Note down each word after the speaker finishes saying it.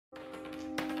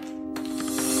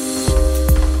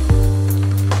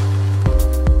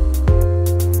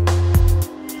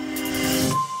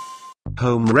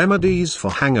home remedies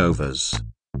for hangovers.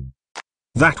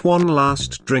 That one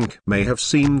last drink may have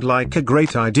seemed like a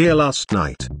great idea last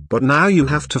night, but now you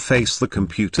have to face the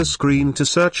computer screen to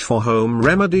search for home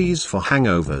remedies for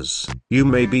hangovers. You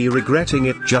may be regretting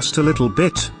it just a little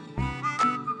bit.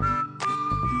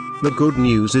 The good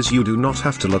news is you do not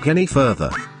have to look any further.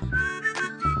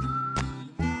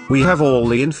 We have all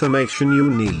the information you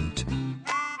need.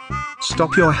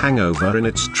 Stop your hangover in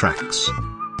its tracks.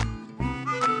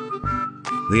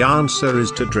 The answer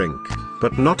is to drink,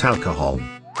 but not alcohol.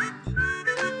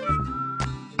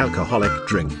 Alcoholic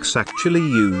drinks actually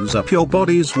use up your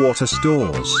body's water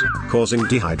stores, causing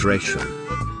dehydration.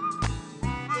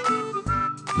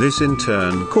 This in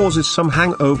turn causes some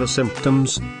hangover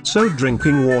symptoms, so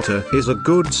drinking water is a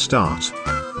good start.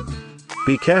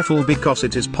 Be careful because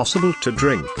it is possible to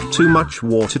drink too much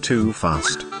water too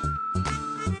fast.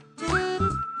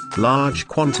 Large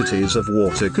quantities of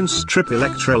water can strip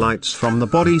electrolytes from the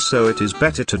body, so it is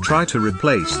better to try to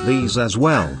replace these as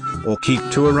well, or keep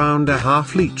to around a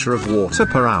half liter of water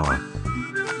per hour.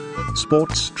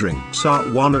 Sports drinks are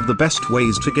one of the best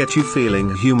ways to get you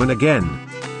feeling human again.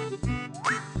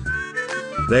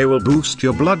 They will boost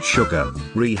your blood sugar,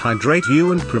 rehydrate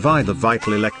you and provide the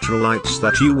vital electrolytes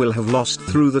that you will have lost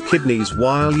through the kidneys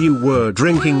while you were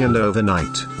drinking and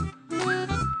overnight.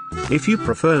 If you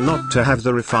prefer not to have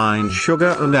the refined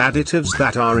sugar and additives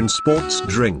that are in sports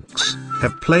drinks,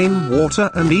 have plain water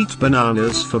and eat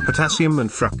bananas for potassium and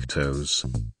fructose.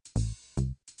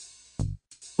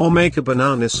 Or make a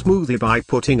banana smoothie by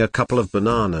putting a couple of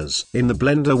bananas in the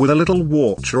blender with a little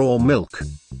water or milk.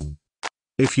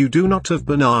 If you do not have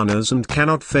bananas and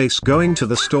cannot face going to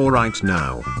the store right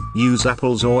now, use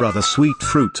apples or other sweet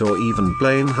fruit or even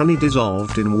plain honey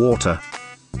dissolved in water.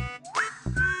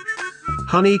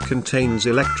 Honey contains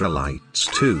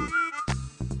electrolytes too.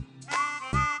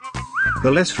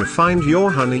 The less refined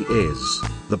your honey is,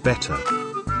 the better.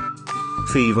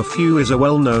 Feverfew is a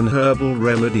well-known herbal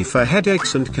remedy for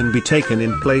headaches and can be taken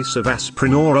in place of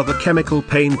aspirin or other chemical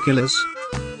painkillers.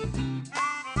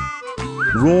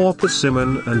 Raw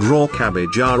persimmon and raw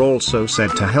cabbage are also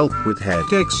said to help with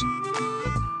headaches.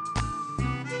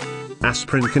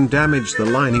 Aspirin can damage the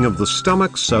lining of the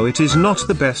stomach, so it is not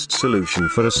the best solution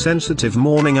for a sensitive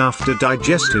morning after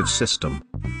digestive system.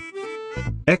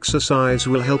 Exercise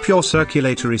will help your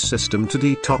circulatory system to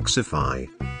detoxify.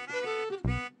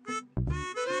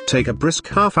 Take a brisk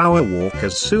half-hour walk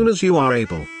as soon as you are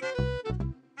able.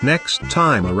 Next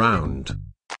time around.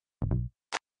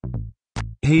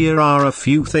 Here are a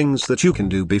few things that you can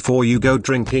do before you go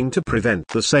drinking to prevent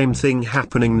the same thing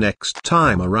happening next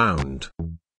time around.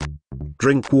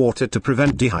 Drink water to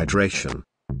prevent dehydration.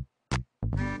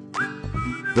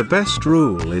 The best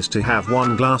rule is to have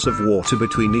 1 glass of water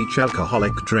between each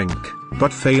alcoholic drink,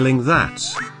 but failing that,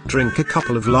 drink a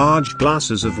couple of large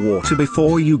glasses of water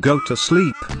before you go to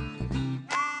sleep.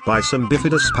 Buy some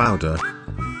bifidus powder.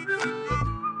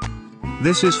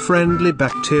 This is friendly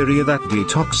bacteria that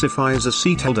detoxifies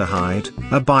acetaldehyde,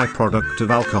 a byproduct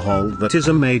of alcohol that is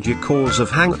a major cause of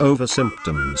hangover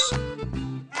symptoms.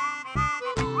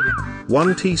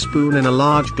 1 teaspoon in a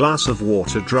large glass of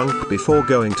water drunk before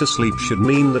going to sleep should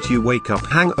mean that you wake up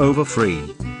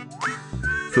hangover-free.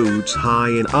 Foods high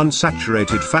in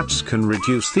unsaturated fats can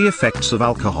reduce the effects of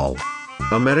alcohol.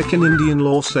 American Indian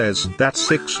law says that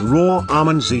 6 raw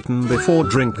almonds eaten before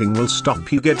drinking will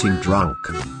stop you getting drunk.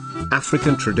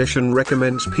 African tradition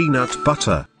recommends peanut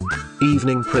butter.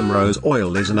 Evening primrose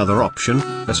oil is another option,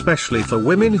 especially for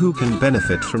women who can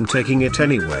benefit from taking it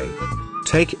anyway.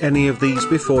 Take any of these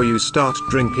before you start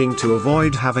drinking to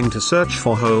avoid having to search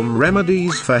for home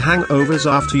remedies for hangovers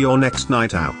after your next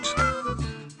night out.